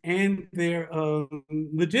significance and their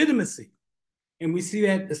legitimacy. And we see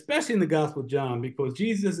that especially in the Gospel of John, because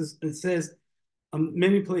Jesus it says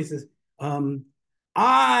many places,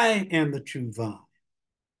 I am the true vine.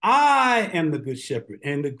 I am the good shepherd.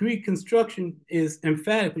 And the Greek construction is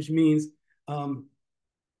emphatic, which means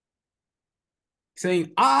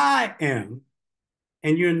saying I am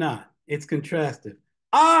and you're not. It's contrastive.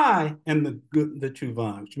 I am the true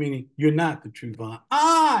vine, which meaning you're not the true vine.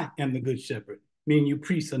 I am the good shepherd, meaning you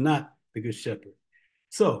priests are not the good shepherd.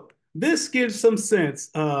 So this gives some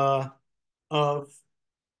sense of the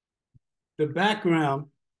background,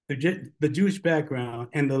 the Jewish background,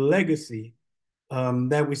 and the legacy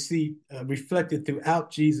that we see reflected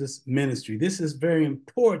throughout Jesus' ministry. This is very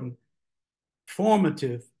important,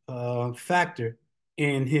 formative factor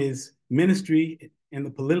in his ministry, in the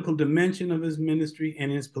political dimension of his ministry, and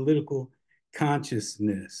his political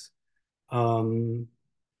consciousness. So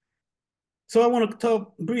I want to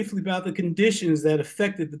talk briefly about the conditions that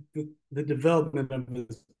affected the development of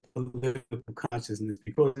his political consciousness,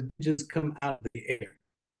 because it just come out of the air.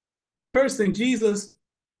 First thing, Jesus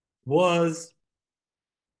was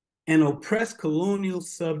an oppressed colonial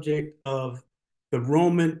subject of the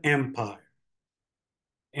Roman Empire.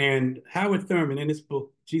 And Howard Thurman, in his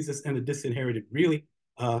book, Jesus and the Disinherited,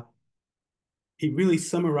 he really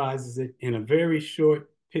summarizes it in a very short,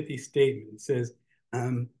 pithy statement. It says,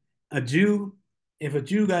 if a Jew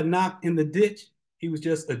got knocked in the ditch, he was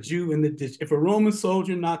just a Jew in the ditch. If a Roman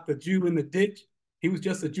soldier knocked a Jew in the ditch, he was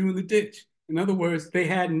just a Jew in the ditch. In other words, they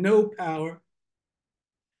had no power.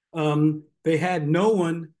 They had no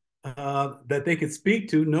one that they could speak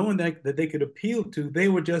to, no one that they could appeal to. They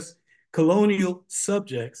were just colonial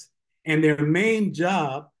subjects, and their main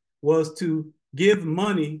job was to give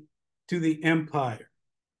money to the empire.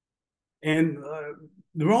 And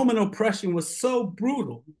the Roman oppression was so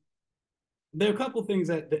brutal. There are a couple of things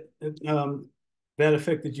that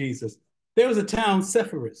affected Jesus. There was a town,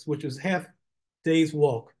 Sepphoris, which was half day's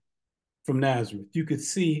walk from Nazareth. You could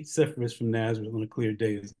see Sepphoris from Nazareth on a clear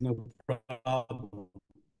day. There's no problem.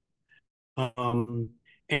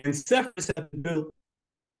 And Sepphoris had been built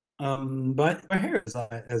by Herod,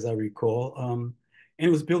 as I recall, and it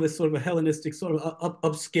was built as sort of a Hellenistic, sort of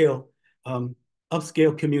upscale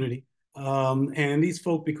community. And these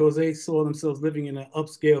folk, because they saw themselves living in an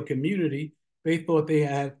upscale community, they thought they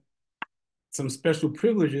had some special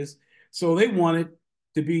privileges, so they wanted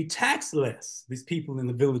to be taxed less, these people in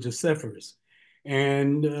the village of Sepphoris.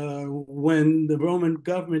 And when the Roman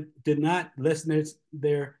government did not lessen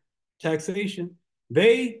their taxation,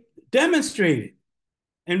 they demonstrated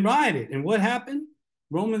and rioted. And what happened?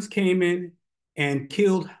 Romans came in and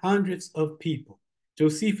killed hundreds of people.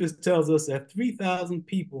 Josephus tells us that 3,000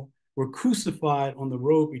 people were crucified on the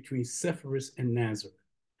road between Sepphoris and Nazareth.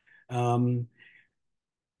 And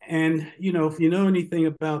you know, if you know anything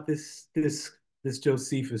about this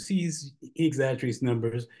Josephus, he exaggerates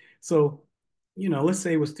numbers. So, you know, let's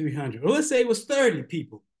say it was 300, or let's say it was 30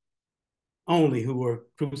 people only who were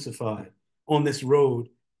crucified on this road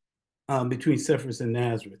between Sepphoris and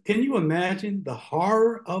Nazareth. Can you imagine the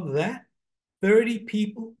horror of that? 30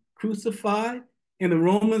 people crucified, and the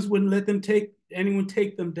Romans wouldn't let anyone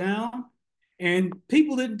take them down. And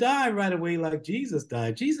people didn't die right away like Jesus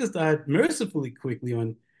died. Jesus died mercifully quickly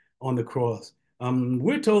on the cross.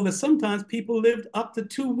 We're told that sometimes people lived up to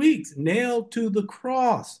 2 weeks nailed to the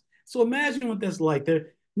cross. So imagine what that's like. They're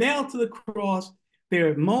nailed to the cross.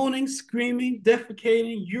 They're moaning, screaming,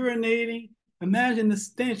 defecating, urinating. Imagine the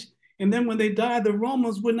stench. And then when they died, the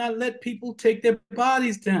Romans would not let people take their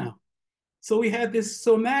bodies down. So we had this.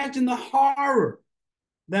 So imagine the horror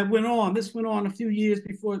that went on. This went on a few years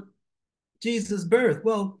before Jesus' birth.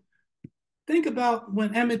 Well, think about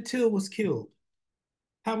when Emmett Till was killed,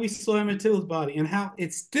 how we saw Emmett Till's body, and how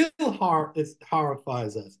it still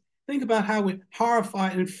horrifies us. Think about how it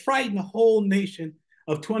horrified and frightened the whole nation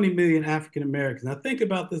of 20 million African Americans. Now think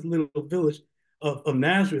about this little village of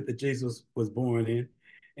Nazareth that Jesus was born in,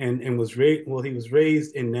 and was raised. Well, he was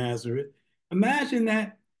raised in Nazareth. Imagine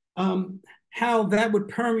that, how that would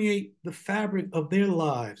permeate the fabric of their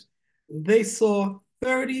lives. They saw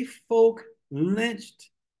 30 folk lynched,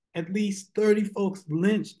 at least 30 folks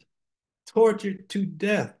lynched, tortured to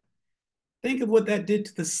death. Think of what that did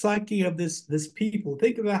to the psyche of this people.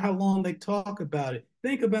 Think about how long they talk about it.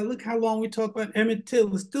 Look how long we talk about Emmett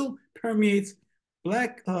Till. It still permeates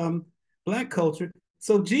Black culture.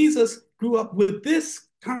 So Jesus grew up with this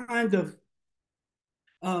kind of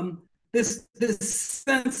this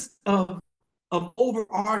sense of of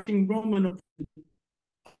overarching Roman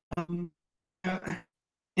um, uh,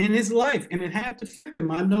 in his life, and it had to affect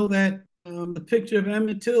him. I know that the picture of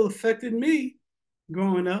Emmett Till affected me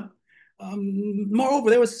growing up. Moreover,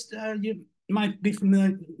 there was you might be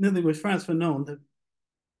familiar with Frantz Fanon,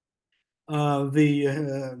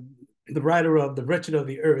 the writer of The Wretched of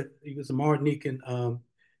the Earth. He was a Martinican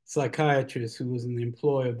psychiatrist who was in the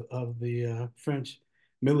employ of the French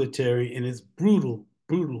military in his brutal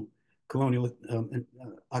colonial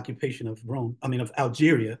occupation of Rome. I mean, of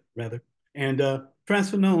Algeria, rather. And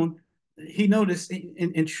Frantz Fanon, he noticed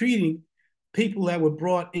in treating people that were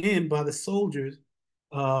brought in by the soldiers,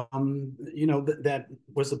 that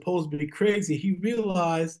were supposed to be crazy, he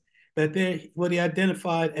realized that they're what he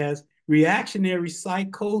identified as reactionary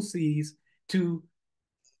psychoses to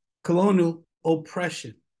colonial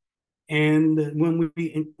oppression. And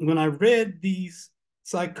when I read these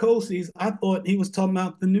psychoses, I thought he was talking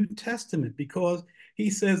about the New Testament, because he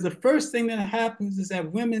says the first thing that happens is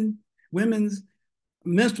that women's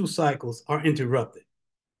menstrual cycles are interrupted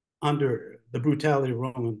under the brutality of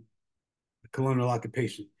Roman colonial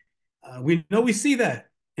occupation. We see that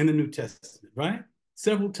in the New Testament, right?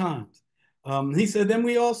 Several times. He said, then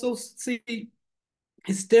we also see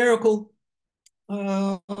hysterical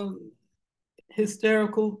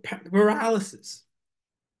paralysis.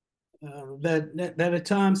 That at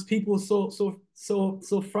times people are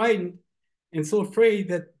so frightened and so afraid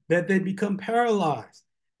that they become paralyzed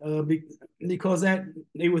because that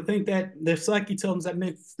they would think that their psyche tells them that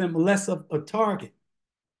makes them less of a target,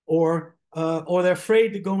 or they're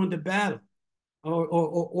afraid to go into battle,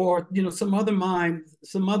 or some other mind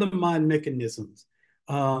mechanisms.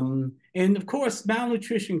 And of course,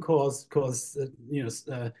 malnutrition cause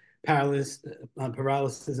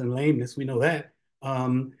paralysis and lameness. We know that.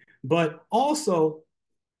 But also,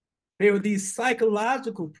 there are these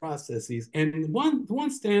psychological processes, and one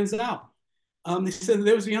stands out. He said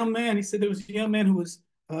there was a young man. He said there was a young man who was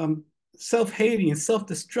self-hating and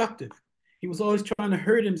self-destructive. He was always trying to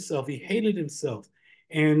hurt himself. He hated himself.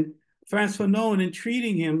 And Frantz Fanon, in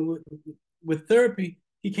treating him with therapy,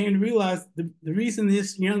 he came to realize the reason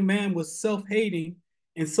this young man was self-hating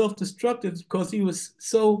and self-destructive is because he was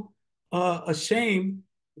so ashamed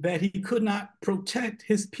that he could not protect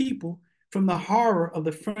his people from the horror of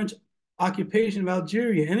the French occupation of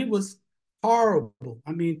Algeria. And it was horrible.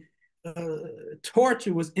 I mean,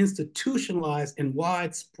 torture was institutionalized and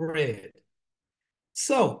widespread.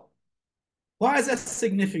 So, why is that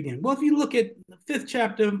significant? Well, if you look at the 5th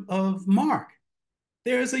chapter of Mark,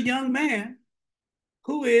 there's a young man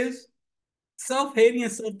who is self-hating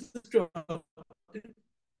and self-destructive,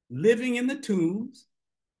 living in the tombs.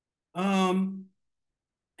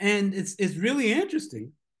 And it's really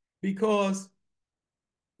interesting because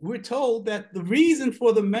we're told that the reason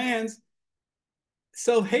for the man's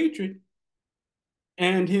self-hatred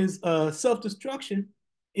and his self-destruction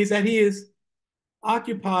is that he is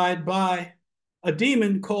occupied by a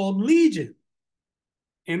demon called Legion.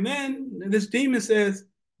 And then this demon says,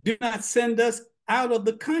 do not send us out of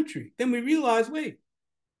the country. Then we realize, wait,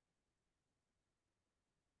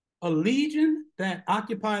 a legion that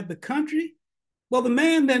occupied the country? Well, the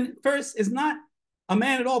man then first is not a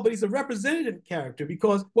man at all, but he's a representative character,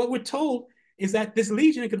 because what we're told is that this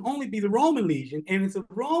legion can only be the Roman legion, and it's a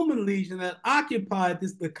Roman legion that occupied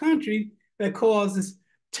the country that caused this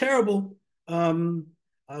terrible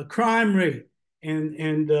crime rate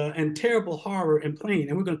and terrible horror and pain.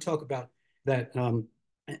 And we're going to talk about that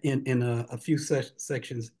in a few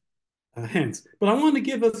sections hence. But I want to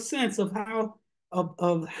give a sense of how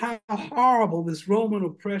horrible this Roman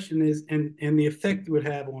oppression is, and the effect it would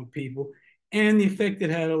have on people, and the effect it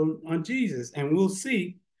had on Jesus. And we'll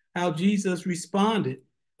see how Jesus responded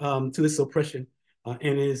to this oppression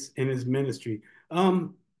in his ministry.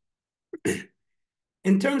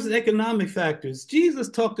 In terms of economic factors, Jesus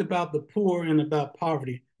talked about the poor and about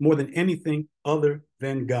poverty more than anything other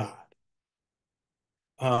than God.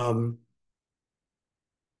 And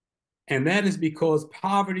that is because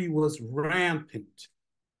poverty was rampant.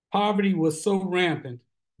 Poverty was so rampant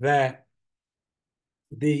that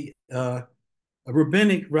the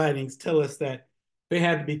rabbinic writings tell us that they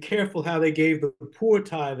had to be careful how they gave the poor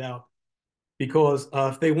tithe out, because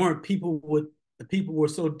if they weren't, the people were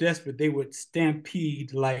so desperate they would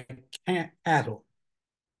stampede like cattle.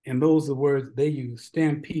 And those are the words they use,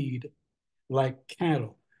 stampede like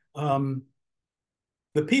cattle.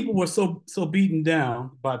 The people were so beaten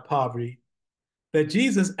down by poverty that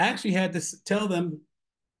Jesus actually had to tell them,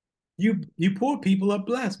 you poor people are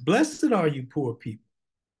blessed. Blessed are you poor people.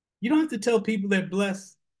 You don't have to tell people they're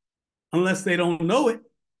blessed unless they don't know it.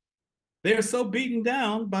 They're so beaten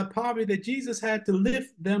down by poverty that Jesus had to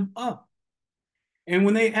lift them up. And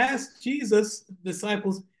when they asked Jesus,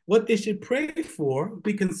 disciples, what they should pray for,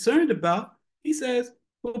 be concerned about, he says,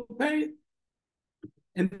 well, pray.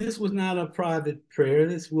 And this was not a private prayer.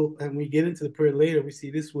 This will, and we get into the prayer later, we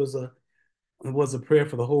see this was a prayer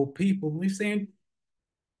for the whole people. We're saying,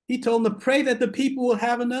 he told them to pray that the people will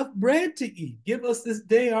have enough bread to eat. Give us this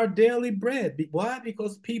day our daily bread. Why?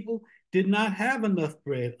 Because people did not have enough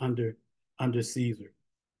bread under Caesar.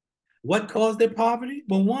 What caused their poverty?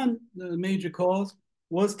 Well, one the major cause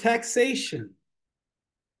was taxation.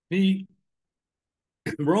 The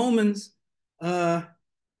Romans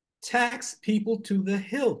taxed people to the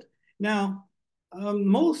hilt. Now,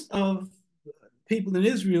 most of people in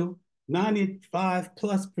Israel,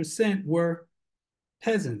 95+% were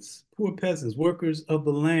peasants, poor peasants, workers of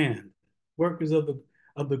the land, workers of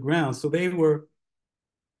the ground. So they were,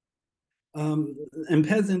 and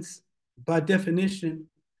peasants, by definition,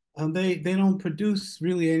 they don't produce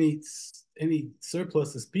really any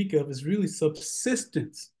surplus to speak of. It's really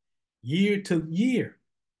subsistence, year to year.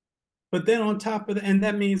 But then on top of that, and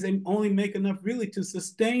that means they only make enough really to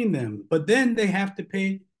sustain them. But then they have to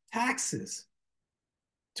pay taxes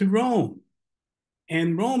to Rome.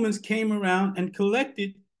 And Romans came around and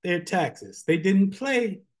collected their taxes. They didn't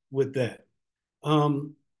play with that.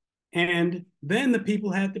 And then the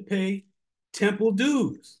people had to pay temple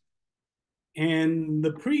dues. And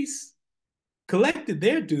the priests collected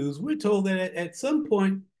their dues. We're told that at some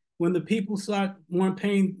point, when the people weren't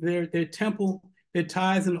paying their temple, their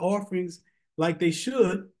tithes and offerings like they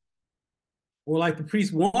should, or like the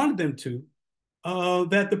priests wanted them to,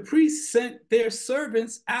 that the priests sent their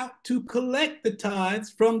servants out to collect the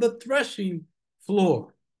tithes from the threshing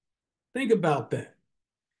floor. Think about that.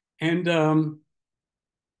 And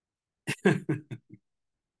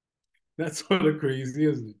that's sort of crazy,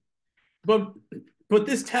 isn't it? But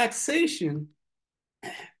this taxation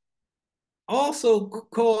also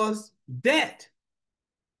caused debt,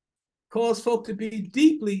 caused folk to be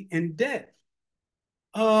deeply in debt.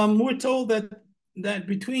 We're told that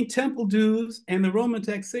between temple dues and the Roman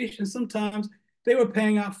taxation, sometimes they were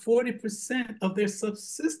paying out 40% of their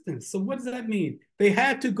subsistence. So what does that mean? They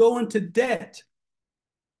had to go into debt.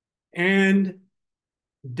 And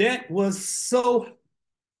debt was so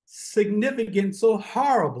significant, so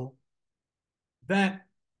horrible, that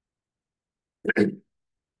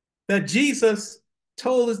Jesus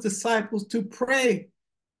told his disciples to pray,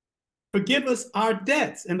 forgive us our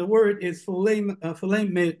debts. And the word is philemata.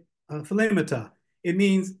 It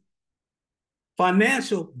means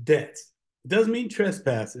financial debts. It doesn't mean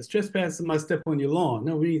trespasses. Trespasses might step on your lawn.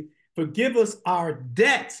 No, we mean forgive us our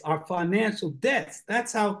debts, our financial debts.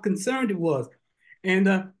 That's how concerned it was.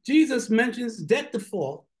 And Jesus mentions debt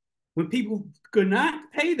default when people could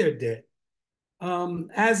not pay their debt,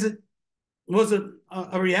 as it was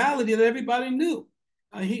a reality that everybody knew.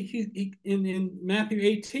 In Matthew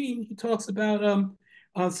 18, he talks about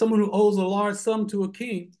someone who owes a large sum to a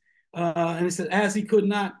king. And he said, as he could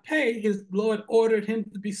not pay, his Lord ordered him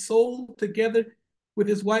to be sold together with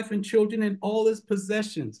his wife and children and all his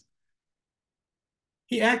possessions.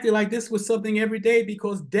 He acted like this was something every day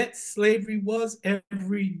because debt slavery was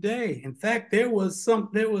every day. In fact, there was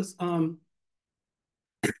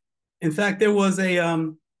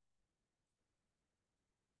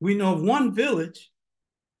we know of one village,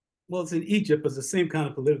 well, it's in Egypt, it's the same kind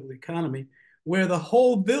of political economy, where the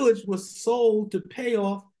whole village was sold to pay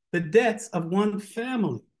off the debts of one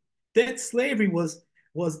family. Debt slavery was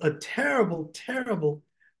a terrible, terrible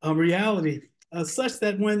reality, such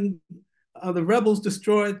that when the rebels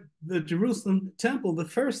destroyed the Jerusalem temple, the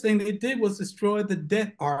first thing they did was destroy the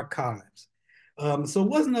debt archives. So it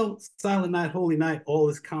wasn't no silent night, holy night, all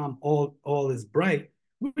is calm, all is bright.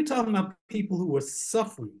 We were talking about people who were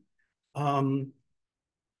suffering. And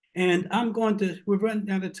we're running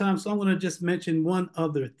out of time, so I'm going to just mention one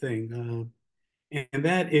other thing, and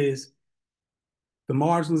that is the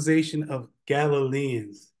marginalization of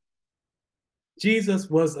Galileans. Jesus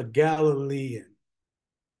was a Galilean.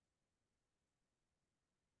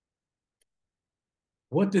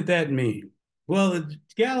 What did that mean? Well, the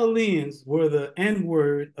Galileans were the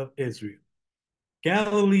N-word of Israel.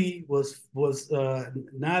 Galilee was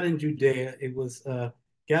not in Judea. It was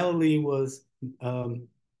Galilee was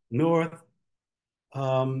north,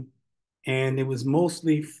 and it was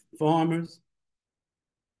mostly farmers.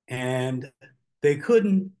 And they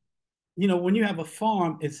couldn't, when you have a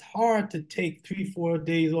farm, it's hard to take 3-4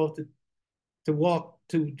 days off to walk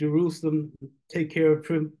to Jerusalem, take care of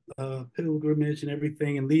pilgrimage and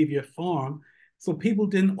everything, and leave your farm. So people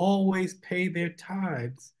didn't always pay their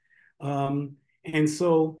tithes. And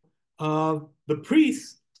so the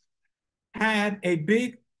priests had a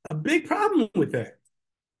big problem with that.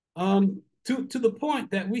 To the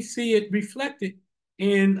point that we see it reflected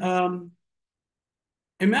in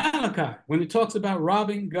Malachi when it talks about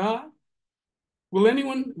robbing God. Will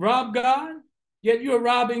anyone rob God? Yet you're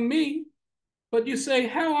robbing me. But you say,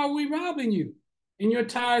 how are we robbing you? In your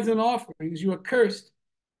tithes and offerings, you are cursed.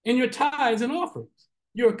 In your tithes and offerings,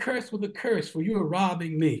 you are cursed with a curse, for you are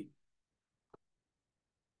robbing me.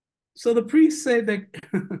 So the priests said that,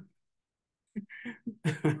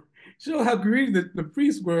 show how greedy the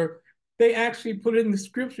priests were. They actually put in the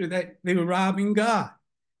scripture that they were robbing God.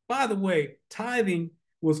 By the way, tithing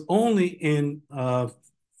was only in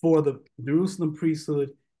for the Jerusalem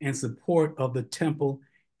priesthood in support of the temple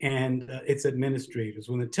and its administrators.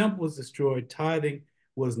 When the temple was destroyed, tithing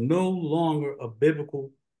was no longer a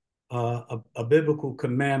biblical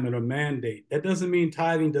commandment or mandate. That doesn't mean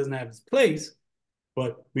tithing doesn't have its place,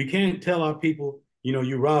 but we can't tell our people, you know,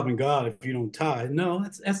 you're robbing God if you don't tithe. No,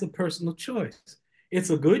 that's a personal choice. It's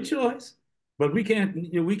a good choice, but we can't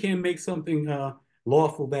make something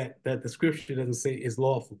lawful that the scripture doesn't say is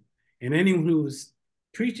lawful. And anyone who's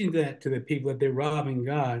preaching that to the people that they're robbing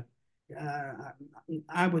God,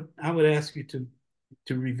 I would ask you to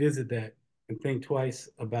revisit that and think twice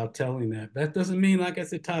about telling that. That doesn't mean, like I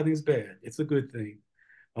said, tithing is bad. It's a good thing,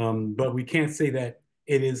 but we can't say that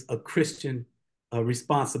it is a Christian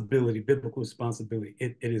responsibility, biblical responsibility.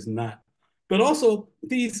 It is not. But also,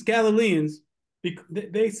 these Galileans,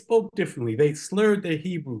 they spoke differently. They slurred their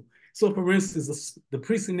Hebrew. So, for instance, the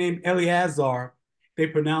priest named Eleazar, they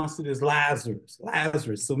pronounced it as Lazarus.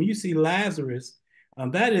 Lazarus. So when you see Lazarus,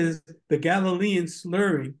 that is the Galilean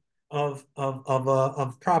slurring of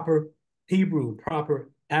proper Hebrew, proper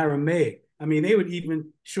Aramaic. I mean, they would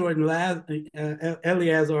even shorten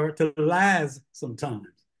Eleazar to Laz sometimes,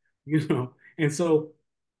 you know. And so,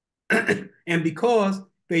 and because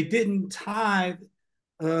they didn't tithe,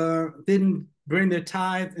 didn't bring their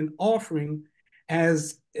tithe and offering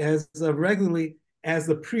as regularly as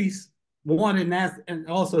the priests wanted, and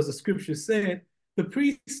also as the scripture said, the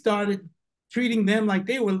priests started treating them like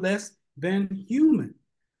they were less than human.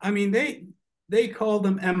 I mean, they called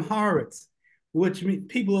them Amharites, which means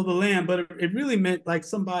people of the land, but it really meant like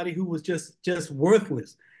somebody who was just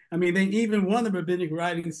worthless. I mean, even one of the rabbinic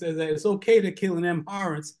writings says that it's okay to kill an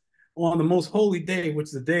Amharites on the most holy day, which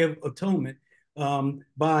is the Day of Atonement,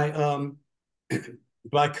 by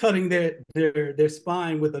cutting their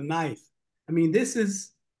spine with a knife. I mean, this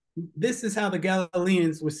is how the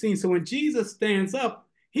Galileans were seen. So when Jesus stands up,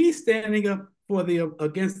 he's standing up for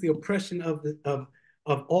against the oppression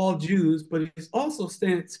of all Jews, but he's also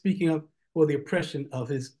speaking up for the oppression of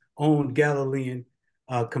his own Galilean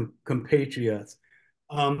compatriots.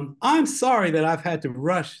 I'm sorry that I've had to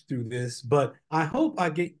rush through this, but I hope I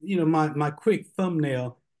get, my quick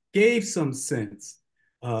thumbnail gave some sense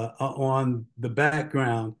on the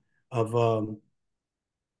background of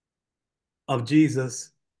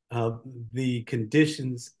Jesus, the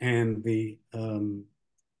conditions and the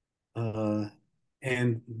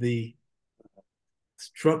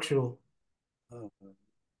structural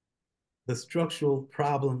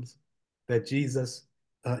problems that Jesus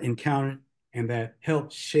encountered and that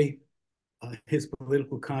helped shape his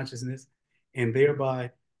political consciousness, and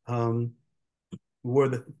thereby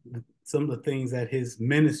were some of the things that his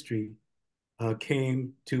ministry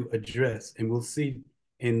came to address. And we'll see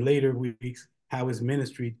in later weeks how his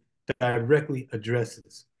ministry directly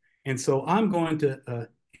addresses. And so I'm going to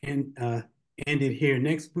end it here.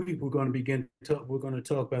 Next week, we're going to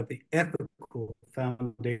talk about the ethical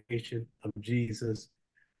foundation of Jesus'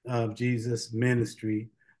 ministry.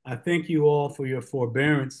 I thank you all for your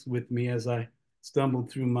forbearance with me as I stumbled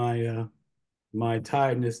through my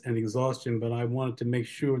tiredness and exhaustion, but I wanted to make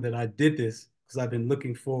sure that I did this because I've been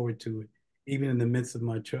looking forward to it, even in the midst of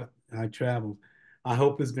my travel. I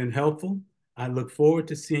hope it's been helpful. I look forward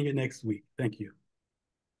to seeing you next week. Thank you.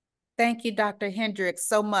 Thank you, Dr. Hendricks,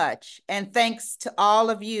 so much. And thanks to all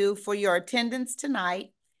of you for your attendance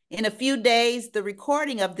tonight. In a few days, the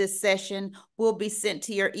recording of this session will be sent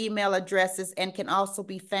to your email addresses and can also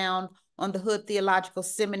be found on the Hood Theological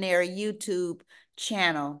Seminary YouTube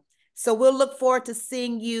channel. So we'll look forward to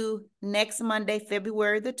seeing you next Monday,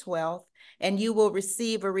 February the 12th, and you will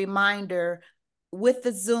receive a reminder with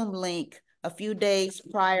the Zoom link a few days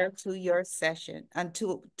prior to your session,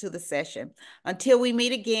 to the session. Until we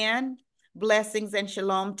meet again, blessings and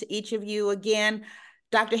shalom to each of you. Again,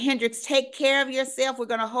 Dr. Hendricks, take care of yourself. We're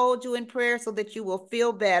going to hold you in prayer so that you will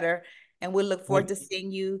feel better, and we'll look forward to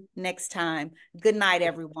seeing you next time. Good night,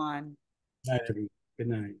 everyone. Good night, everyone. Good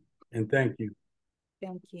night, and thank you.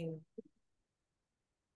 Thank you.